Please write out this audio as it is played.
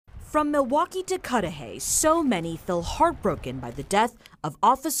From Milwaukee to Cudahy, so many feel heartbroken by the death of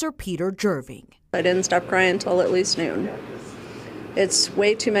Officer Peter Jerving. I didn't stop crying until at least noon. It's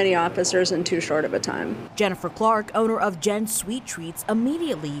way too many officers in too short of a time. Jennifer Clark, owner of Jen's Sweet Treats,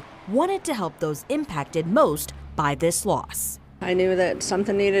 immediately wanted to help those impacted most by this loss. I knew that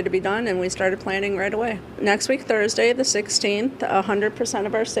something needed to be done, and we started planning right away. Next week, Thursday, the 16th, 100%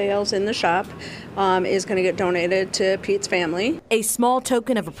 of our sales in the shop is going to get donated to Pete's family. A small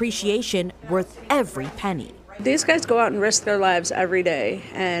token of appreciation worth every penny. These guys go out and risk their lives every day,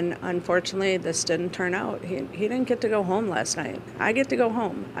 and unfortunately, this didn't turn out. He didn't get to go home last night. I get to go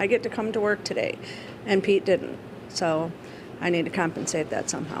home. I get to come to work today, and Pete didn't. So I need to compensate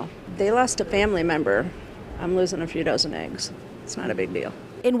that somehow. They lost a family member. I'm losing a few dozen eggs. It's not a big deal.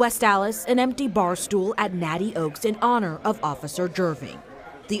 In West Allis, an empty bar stool at Natty Oaks in honor of Officer Jerving.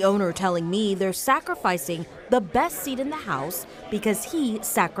 The owner telling me they're sacrificing the best seat in the house because he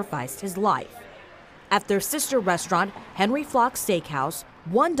sacrificed his life. At their sister restaurant, Henry Flock Steakhouse,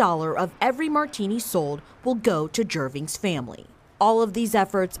 $1 of every martini sold will go to Jerving's family. All of these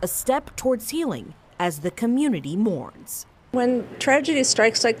efforts a step towards healing as the community mourns. When tragedy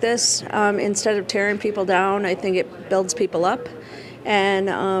strikes like this, instead of tearing people down, I think it builds people up. And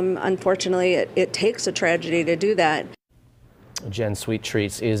unfortunately, it takes a tragedy to do that. Jen's Sweet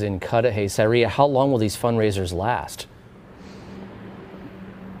Treats is in Cudahy. Saria, how long will these fundraisers last?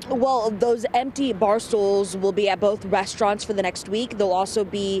 Well, those empty bar stools will be at both restaurants for the next week. They'll also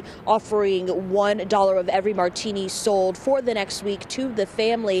be offering $1 of every martini sold for the next week to the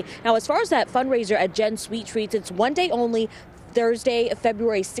family. Now, as far as that fundraiser at Jen's Sweet Treats, it's one day only, Thursday,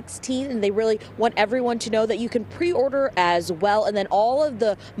 February 16th, and they really want everyone to know that you can pre-order as well, and then all of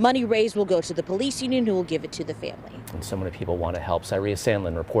the money raised will go to the police union, who will give it to the family. And so many people want to help. Saria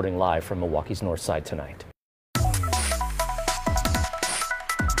Sandlin reporting live from Milwaukee's North Side tonight.